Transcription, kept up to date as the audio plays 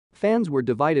Fans were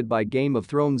divided by Game of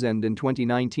Thrones' end in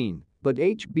 2019, but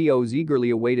HBO's eagerly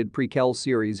awaited prequel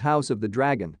series House of the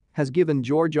Dragon has given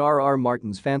George R.R.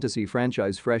 Martin's fantasy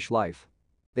franchise fresh life.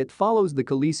 It follows the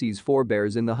Khaleesi's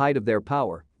forebears in the height of their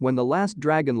power when the last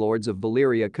dragon lords of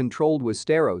Valyria controlled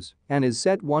Westeros and is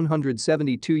set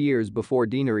 172 years before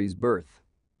Daenerys' birth.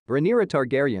 Rhaenyra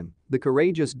Targaryen, the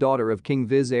courageous daughter of King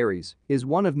Viserys, is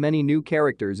one of many new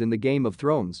characters in the Game of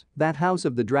Thrones that House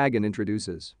of the Dragon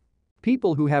introduces.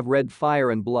 People who have read Fire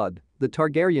and Blood, the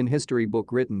Targaryen history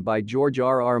book written by George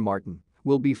R.R. Martin,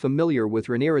 will be familiar with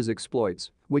Rhaenyra's exploits,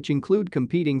 which include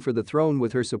competing for the throne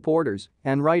with her supporters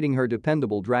and riding her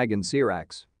dependable dragon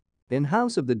Syrax. In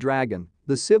House of the Dragon,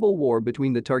 the civil war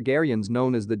between the Targaryens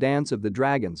known as the Dance of the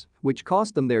Dragons, which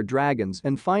cost them their dragons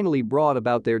and finally brought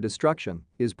about their destruction,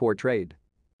 is portrayed.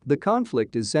 The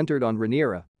conflict is centered on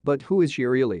Rhaenyra, but who is she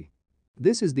really?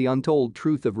 This is the untold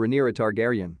truth of Rhaenyra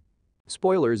Targaryen.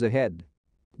 Spoilers ahead.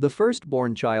 The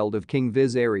firstborn child of King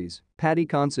Viserys, Paddy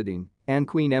Considine, and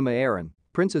Queen Aemma Arryn,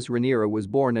 Princess Rhaenyra was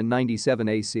born in 97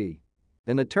 AC.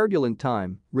 In a turbulent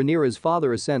time, Rhaenyra's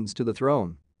father ascends to the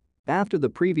throne. After the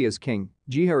previous king,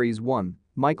 Jaehaerys I,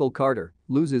 Michael Carter,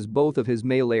 loses both of his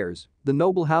male heirs, the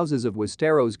noble houses of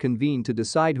Westeros convene to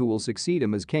decide who will succeed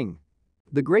him as king.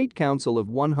 The Great Council of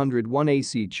 101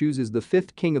 AC chooses the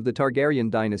fifth king of the Targaryen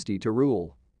dynasty to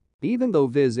rule. Even though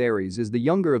Viserys is the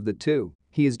younger of the two,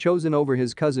 he is chosen over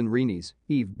his cousin Rhaenys,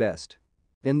 Eve Best.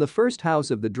 In the first House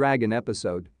of the Dragon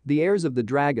episode, the heirs of the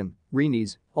dragon,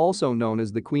 Rhaenys, also known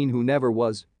as the Queen Who Never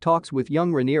Was, talks with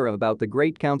young Rhaenyra about the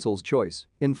Great Council's choice,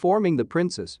 informing the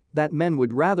princess that men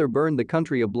would rather burn the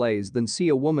country ablaze than see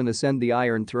a woman ascend the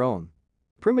Iron Throne.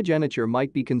 Primogeniture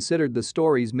might be considered the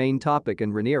story's main topic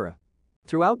in Rhaenyra.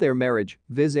 Throughout their marriage,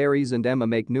 Viserys and Aemma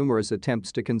make numerous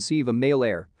attempts to conceive a male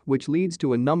heir, which leads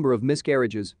to a number of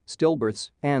miscarriages,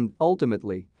 stillbirths, and,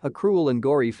 ultimately, a cruel and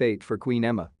gory fate for Queen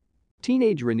Aemma.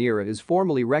 Teenage Rhaenyra is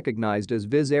formally recognized as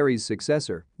Viserys'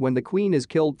 successor when the queen is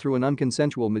killed through an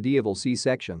unconsensual medieval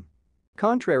C-section.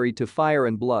 Contrary to Fire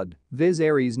and Blood,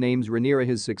 Viserys names Rhaenyra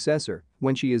his successor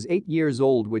when she is 8 years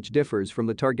old, which differs from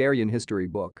the Targaryen history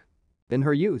book. In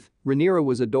her youth, Rhaenyra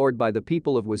was adored by the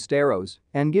people of Westeros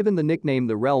and given the nickname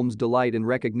the Realm's Delight in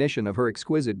recognition of her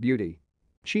exquisite beauty.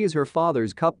 She is her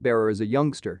father's cupbearer as a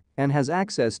youngster and has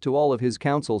access to all of his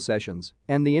council sessions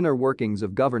and the inner workings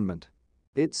of government.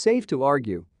 It's safe to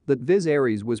argue that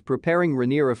Viserys was preparing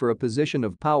Rhaenyra for a position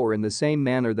of power in the same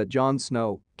manner that Jon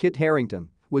Snow, Kit Harington,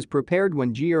 was prepared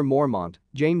when Jeor Mormont,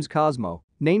 James Cosmo,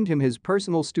 named him his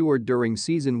personal steward during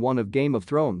Season 1 of Game of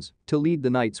Thrones to lead the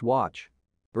Night's Watch.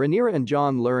 Rhaenyra and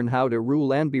Jon learn how to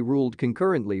rule and be ruled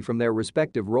concurrently from their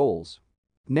respective roles.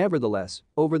 Nevertheless,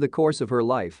 over the course of her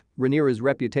life, Rhaenyra's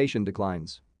reputation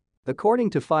declines. According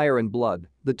to Fire and Blood,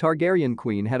 the Targaryen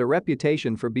queen had a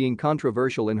reputation for being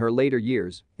controversial in her later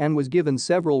years and was given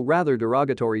several rather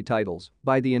derogatory titles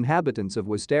by the inhabitants of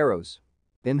Westeros.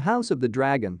 In House of the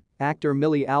Dragon, actor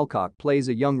Millie Alcock plays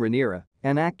a young Rhaenyra,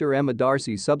 and actor Emma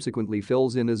Darcy subsequently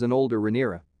fills in as an older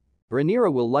Rhaenyra.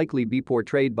 Rhaenyra will likely be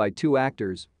portrayed by two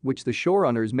actors, which the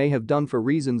showrunners may have done for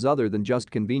reasons other than just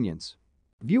convenience.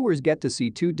 Viewers get to see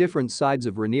two different sides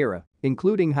of Rhaenyra,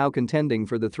 including how contending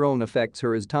for the throne affects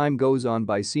her as time goes on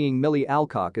by seeing Millie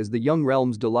Alcock as the young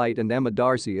Realm's Delight and Emma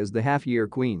Darcy as the half-year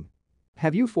queen.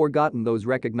 Have you forgotten those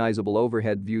recognizable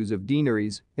overhead views of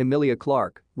Daenerys, Emilia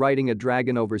Clarke, riding a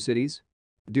dragon over cities?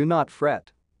 Do not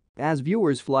fret. As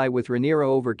viewers fly with Rhaenyra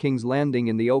over King's Landing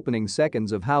in the opening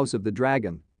seconds of House of the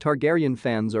Dragon, Targaryen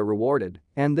fans are rewarded,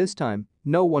 and this time,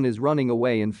 no one is running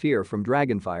away in fear from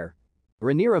dragonfire.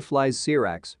 Rhaenyra flies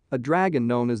Syrax, a dragon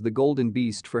known as the Golden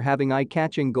Beast for having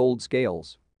eye-catching gold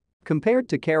scales. Compared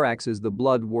to Carax's the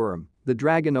Blood Worm, the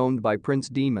dragon owned by Prince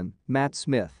Daemon, Matt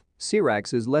Smith,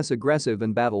 Syrax is less aggressive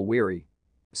and battle-weary.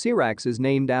 Syrax is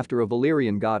named after a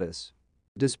Valyrian goddess.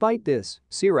 Despite this,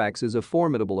 Syrax is a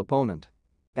formidable opponent.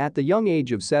 At the young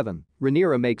age of 7,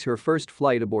 Rhaenyra makes her first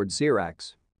flight aboard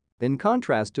Syrax. In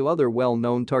contrast to other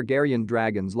well-known Targaryen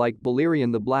dragons like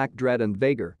Balerion the Black Dread and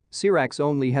Vhagar, Syrax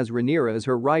only has Rhaenyra as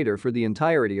her rider for the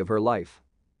entirety of her life.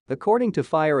 According to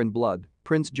Fire and Blood,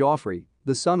 Prince Joffrey,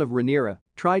 the son of Rhaenyra,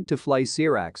 tried to fly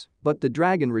Syrax, but the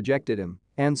dragon rejected him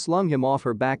and slung him off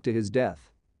her back to his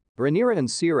death. Rhaenyra and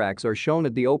Syrax are shown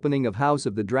at the opening of House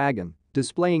of the Dragon,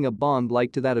 displaying a bond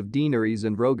like to that of Daenerys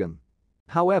and Rogan.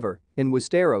 However, in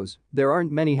Westeros, there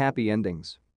aren't many happy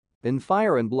endings. In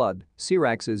Fire and Blood,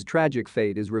 Syrax's tragic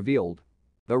fate is revealed.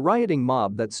 A rioting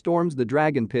mob that storms the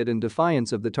dragon pit in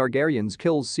defiance of the Targaryens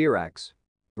kills Syrax.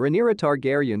 Rhaenyra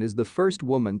Targaryen is the first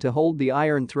woman to hold the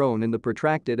Iron Throne in the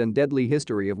protracted and deadly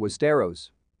history of Westeros.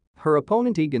 Her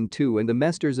opponent Aegon II and the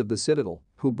Mesters of the Citadel,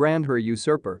 who brand her a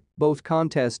usurper, both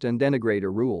contest and denigrate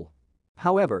her rule.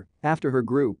 However, after her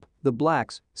group, the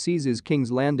Blacks, seizes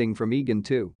King's Landing from Aegon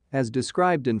II, as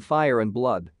described in Fire and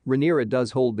Blood, Rhaenyra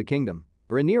does hold the kingdom.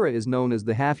 Rhaenyra is known as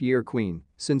the half-year queen,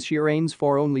 since she reigns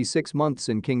for only 6 months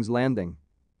in King's Landing.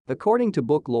 According to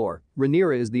book lore,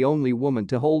 Rhaenyra is the only woman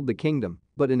to hold the kingdom,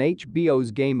 but in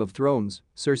HBO's Game of Thrones,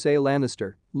 Cersei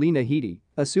Lannister, Lena Headey,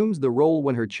 assumes the role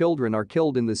when her children are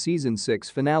killed in the season 6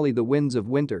 finale The Winds of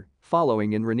Winter,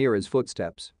 following in Rhaenyra's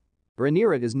footsteps.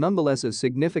 Rhaenyra is nonetheless a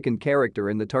significant character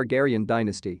in the Targaryen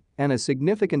dynasty and a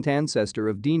significant ancestor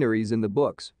of Daenerys in the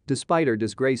books, despite her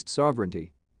disgraced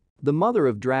sovereignty. The Mother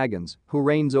of Dragons, who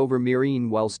reigns over Meereen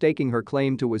while staking her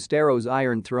claim to Westeros'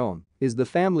 Iron Throne, is the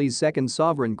family's second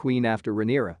sovereign queen after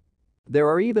Rhaenyra. There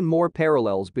are even more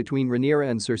parallels between Rhaenyra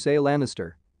and Cersei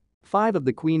Lannister. 5 of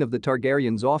the Queen of the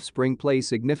Targaryens' offspring play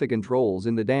significant roles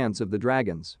in the Dance of the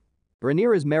Dragons.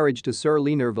 Rhaenyra's marriage to Sir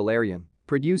Rhaenyra Targaryen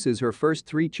produces her first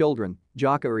 3 children,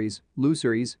 Jacaerys,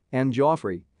 Lucerys, and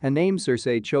Joffrey, a name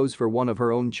Cersei chose for one of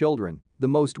her own children, the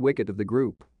most wicked of the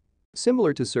group.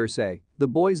 Similar to Cersei, the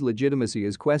boy's legitimacy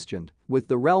is questioned, with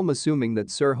the realm assuming that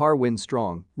Sir Harwin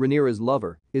Strong, Rhaenyra's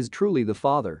lover, is truly the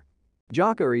father.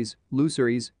 Jacaerys,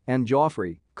 Lucerys, and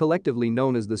Joffrey, collectively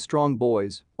known as the Strong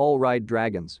Boys, all ride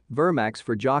dragons, Vermax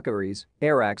for Jacaerys,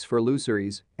 Arax for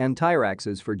Lucerys, and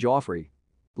Tyraxes for Joffrey.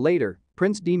 Later,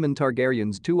 Prince Daemon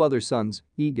Targaryen's 2 other sons,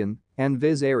 Aegon and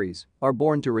Viserys, are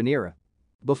born to Rhaenyra.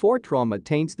 Before trauma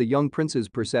taints the young prince's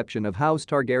perception of House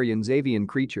Targaryen's avian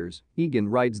creatures, Aegon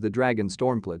rides the dragon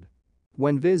Stormcloud.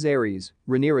 When Viserys,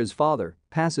 Rhaenyra's father,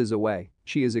 passes away,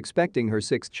 she is expecting her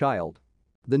 6th child.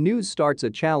 The news starts a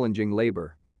challenging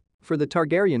labor. For the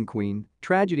Targaryen queen,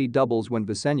 tragedy doubles when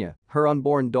Visenya, her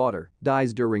unborn daughter,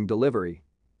 dies during delivery.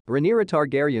 Rhaenyra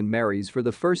Targaryen marries for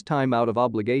the first time out of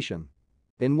obligation.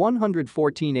 In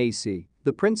 114 AC,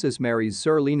 the princess marries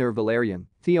Sir Rhaenyra Targaryen,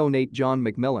 Theonate John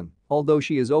Macmillan, although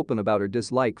she is open about her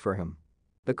dislike for him.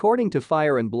 According to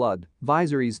Fire and Blood,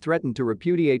 Viserys threatened to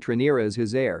repudiate Rhaenyra as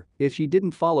his heir if she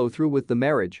didn't follow through with the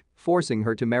marriage, forcing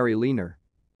her to marry Rhaenyra.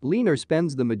 Rhaenyra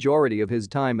spends the majority of his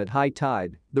time at High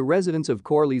Tide, the residence of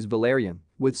Corlys Velaryon,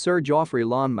 with Sir Joffrey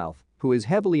Lonmouth, who is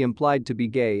heavily implied to be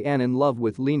gay and in love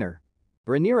with Rhaenyra.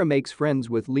 Rhaenyra makes friends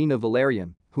with Lena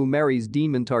Velaryon, who marries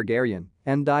Daemon Targaryen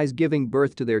and dies giving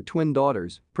birth to their twin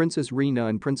daughters, Princess Rhaena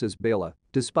and Princess Baela,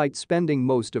 despite spending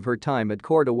most of her time at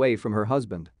court away from her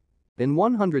husband. In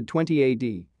 120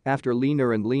 AD, after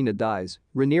Rhaenyra and Lena dies,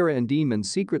 Rhaenyra and Daemon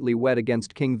secretly wed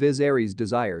against King Viserys'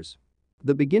 desires.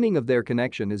 The beginning of their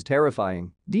connection is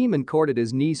terrifying. Daemon courted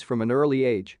his niece from an early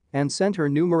age and sent her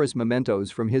numerous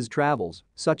mementos from his travels,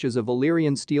 such as a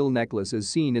Valyrian steel necklace as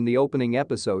seen in the opening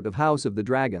episode of House of the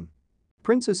Dragon.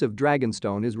 Princess of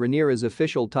Dragonstone is Rhaenyra's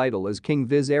official title as King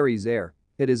Viserys' heir.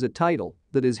 It is a title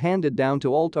that is handed down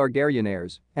to all Targaryen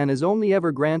heirs and is only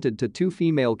ever granted to 2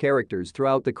 female characters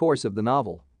throughout the course of the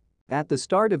novel. At the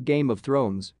start of Game of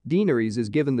Thrones, Daenerys is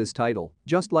given this title,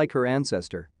 just like her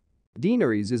ancestor.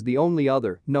 Daenerys is the only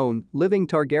other known living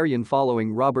Targaryen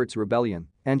following Robert's rebellion,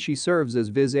 and she serves as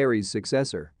Viserys'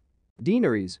 successor.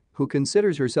 Daenerys, who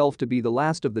considers herself to be the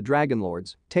last of the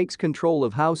Dragonlords, takes control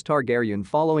of House Targaryen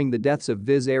following the deaths of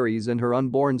Viserys and her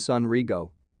unborn son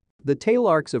Rhaego. The tale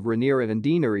arcs of Rhaenyra and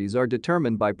Daenerys are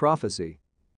determined by prophecy.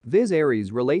 Viserys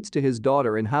relates to his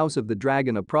daughter in House of the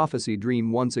Dragon a prophecy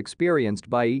dream once experienced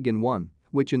by Aegon I,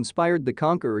 which inspired the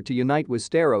Conqueror to unite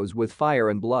Westeros with fire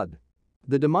and blood.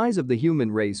 The demise of the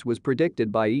human race was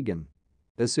predicted by Aegon.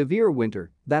 A severe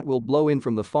winter that will blow in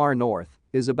from the far north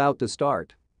is about to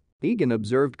start. Aegon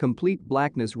observed complete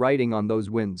blackness riding on those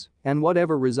winds, and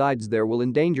whatever resides there will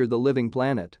endanger the living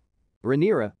planet.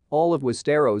 Rhaenyra, all of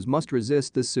Westeros must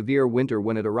resist this severe winter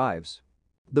when it arrives.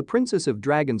 The Princess of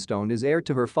Dragonstone is heir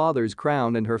to her father's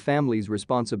crown and her family's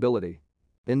responsibility.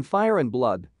 In Fire and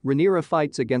Blood, Rhaenyra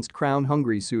fights against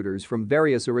crown-hungry suitors from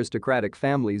various aristocratic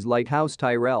families like House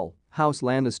Tyrell, House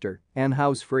Lannister, and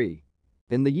House Free.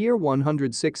 In the year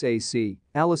 106 AC,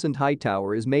 Alicent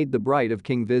Hightower is made the bride of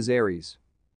King Viserys.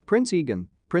 Prince Aegon,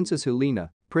 Princess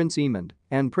Helena, Prince Aemond,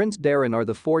 and Prince Daeron are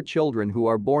the 4 children who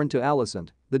are born to Alicent,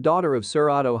 the daughter of Sir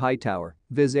Otto Hightower,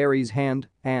 Viserys' hand,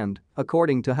 and,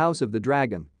 according to House of the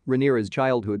Dragon, Rhaenyra's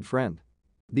childhood friend.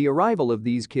 The arrival of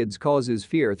these kids causes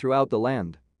fear throughout the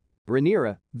land.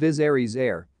 Rhaenyra, Viserys'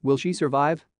 heir, will she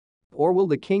survive? Or will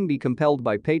the king be compelled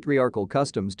by patriarchal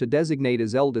customs to designate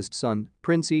his eldest son,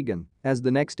 Prince Aegon, as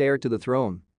the next heir to the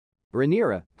throne?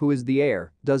 Rhaenyra, who is the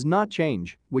heir, does not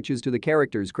change, which is to the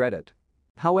character's credit.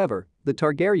 However, the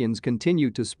Targaryens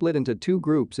continue to split into 2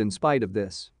 groups in spite of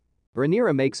this.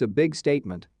 Rhaenyra makes a big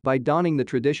statement by donning the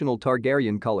traditional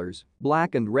Targaryen colors,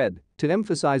 black and red, to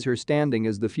emphasize her standing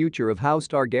as the future of House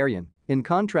Targaryen, in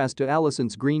contrast to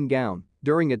Alicent's green gown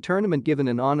during a tournament given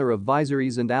in honor of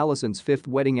Viserys and Alicent's 5th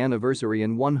wedding anniversary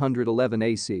in 111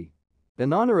 AC.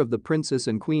 In honor of the princess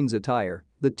and queen's attire,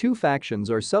 the two factions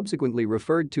are subsequently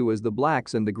referred to as the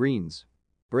Blacks and the Greens.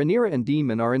 Rhaenyra and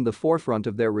Daemon are in the forefront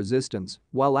of their resistance,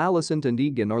 while Alicent and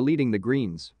Aegon are leading the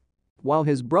Greens. While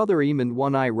his brother Aemond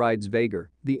One Eye rides Vhagar,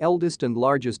 the eldest and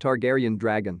largest Targaryen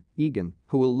dragon, Aegon,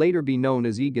 who will later be known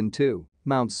as Aegon II,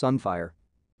 mounts Sunfire.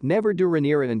 Never do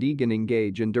Rhaenyra and Aegon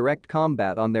engage in direct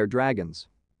combat on their dragons.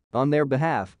 On their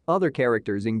behalf, other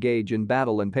characters engage in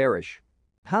battle and perish.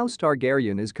 House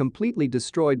Targaryen is completely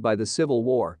destroyed by the Civil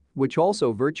War, which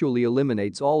also virtually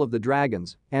eliminates all of the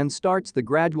dragons and starts the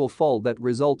gradual fall that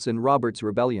results in Robert's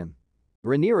Rebellion.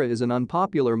 Rhaenyra is an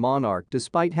unpopular monarch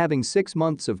despite having 6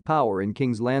 months of power in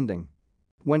King's Landing.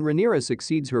 When Rhaenyra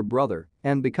succeeds her brother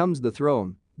and becomes the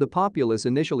throne, the populace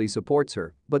initially supports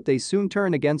her, but they soon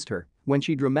turn against her when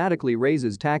she dramatically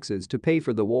raises taxes to pay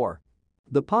for the war.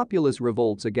 The populace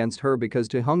revolts against her because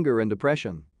to hunger and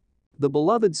oppression. The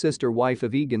beloved sister wife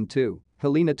of Aegon II,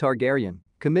 Rhaenyra Targaryen,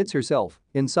 commits herself,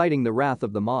 inciting the wrath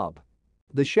of the mob.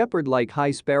 The shepherd-like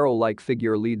high sparrow-like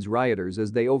figure leads rioters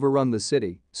as they overrun the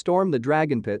city, storm the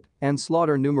dragon pit, and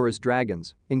slaughter numerous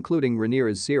dragons, including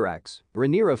Rhaenyra's Syrax.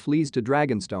 Rhaenyra flees to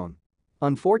Dragonstone.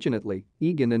 Unfortunately,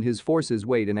 Aegon and his forces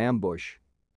wait in ambush.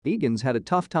 Aegon's had a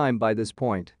tough time by this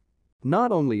point.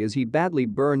 Not only is he badly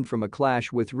burned from a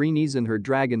clash with Rhaenys and her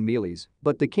dragon Meleys,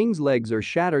 but the king's legs are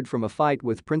shattered from a fight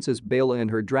with Princess Baela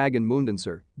and her dragon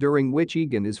Mundancer, during which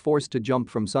Aegon is forced to jump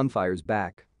from Sunfire's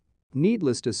back.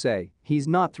 Needless to say, he's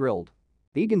not thrilled.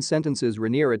 Aegon sentences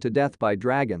Rhaenyra to death by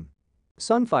dragon.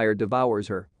 Sunfire devours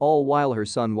her, all while her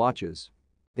son watches.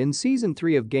 In Season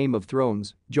 3 of Game of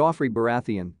Thrones, Joffrey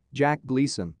Baratheon, Jack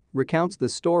Gleeson, recounts the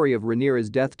story of Rhaenyra's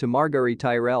death to Margaery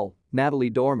Tyrell, Natalie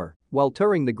Dormer, while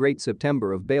touring the Great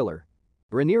September of Baelor.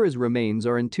 Rhaenyra's remains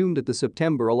are entombed at the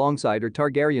September alongside her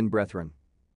Targaryen brethren.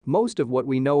 Most of what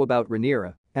we know about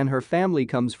Rhaenyra and her family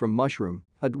comes from Mushroom,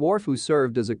 a dwarf who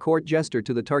served as a court jester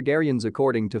to the Targaryens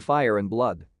according to Fire and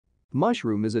Blood.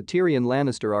 Mushroom is a Tyrion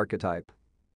Lannister archetype.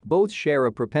 Both share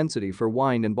a propensity for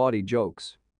wine and bawdy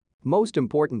jokes. Most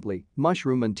importantly,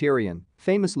 Mushroom and Tyrion,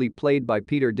 famously played by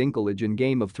Peter Dinklage in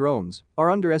Game of Thrones,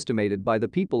 are underestimated by the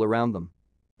people around them.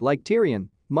 Like Tyrion,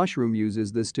 Mushroom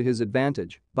uses this to his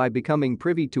advantage by becoming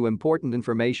privy to important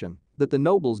information that the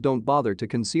nobles don't bother to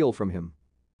conceal from him.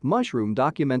 Mushroom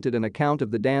documented an account of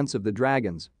the Dance of the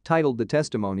Dragons, titled The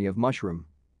Testimony of Mushroom.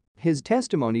 His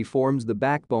testimony forms the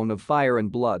backbone of Fire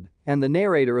and Blood, and the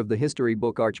narrator of the history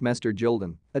book Archmaester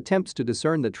Gildan attempts to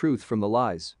discern the truth from the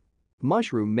lies.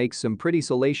 Mushroom makes some pretty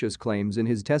salacious claims in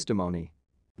his testimony.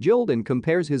 Gildan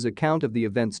compares his account of the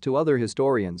events to other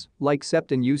historians, like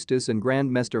Septon Eustace and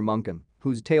Grand Maester Muncan,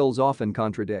 whose tales often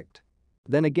contradict.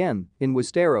 Then again, in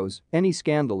Westeros, any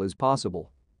scandal is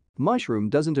possible. Mushroom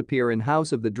doesn't appear in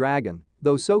House of the Dragon,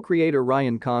 though creator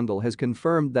Ryan Condal has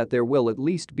confirmed that there will at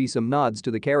least be some nods to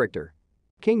the character.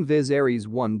 King Viserys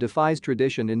I defies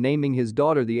tradition in naming his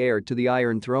daughter the heir to the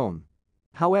Iron Throne.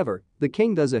 However, the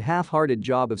king does a half-hearted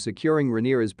job of securing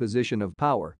Rhaenyra's position of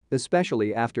power,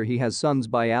 especially after he has sons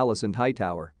by Alicent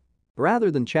Hightower. Rather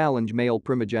than challenge male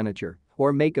primogeniture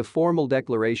or make a formal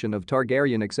declaration of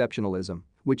Targaryen exceptionalism,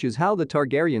 which is how the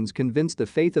Targaryens convinced the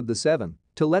Faith of the Seven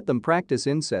to let them practice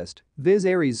incest,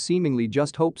 Viserys seemingly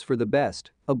just hopes for the best,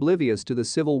 oblivious to the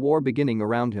civil war beginning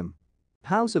around him.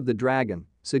 House of the Dragon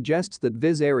suggests that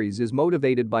Viserys is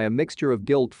motivated by a mixture of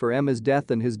guilt for Aemma's death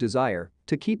and his desire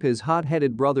to keep his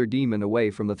hot-headed brother Daemon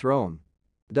away from the throne.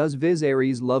 Does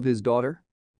Viserys love his daughter?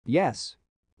 Yes.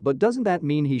 But doesn't that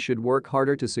mean he should work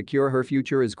harder to secure her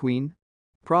future as queen?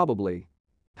 Probably.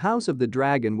 House of the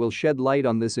Dragon will shed light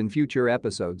on this in future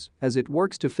episodes as it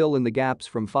works to fill in the gaps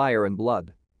from Fire and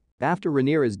Blood. After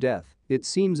Rhaenyra's death, it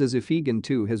seems as if Aegon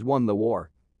II has won the war.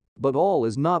 But all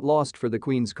is not lost for the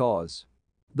Queen's cause.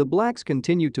 The Blacks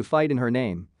continue to fight in her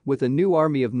name, with a new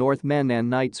army of Northmen and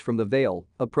knights from the Vale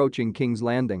approaching King's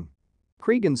Landing.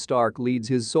 Cregan Stark leads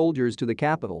his soldiers to the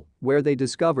capital, where they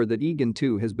discover that Aegon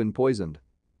II has been poisoned.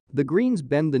 The Greens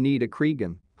bend the knee to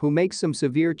Cregan, who makes some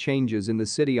severe changes in the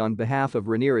city on behalf of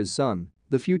Rhaenyra's son,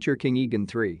 the future King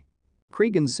Aegon III.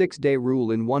 Cregan's 6-day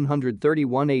rule in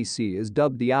 131 AC is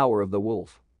dubbed the Hour of the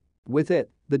Wolf. With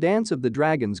it, the Dance of the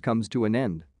Dragons comes to an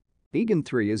end. Aegon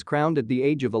III is crowned at the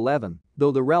age of 11,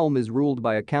 though the realm is ruled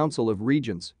by a council of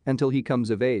regents until he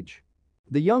comes of age.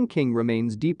 The young king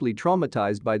remains deeply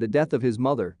traumatized by the death of his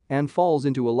mother and falls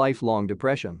into a lifelong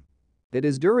depression. It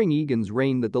is during Aegon's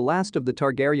reign that the last of the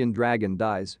Targaryen dragon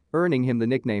dies, earning him the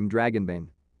nickname Dragonbane.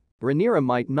 Rhaenyra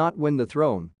might not win the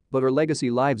throne, but her legacy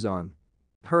lives on.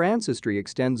 Her ancestry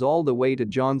extends all the way to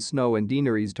Jon Snow and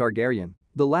Daenerys Targaryen,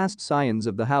 the last scions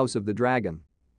of the House of the Dragon.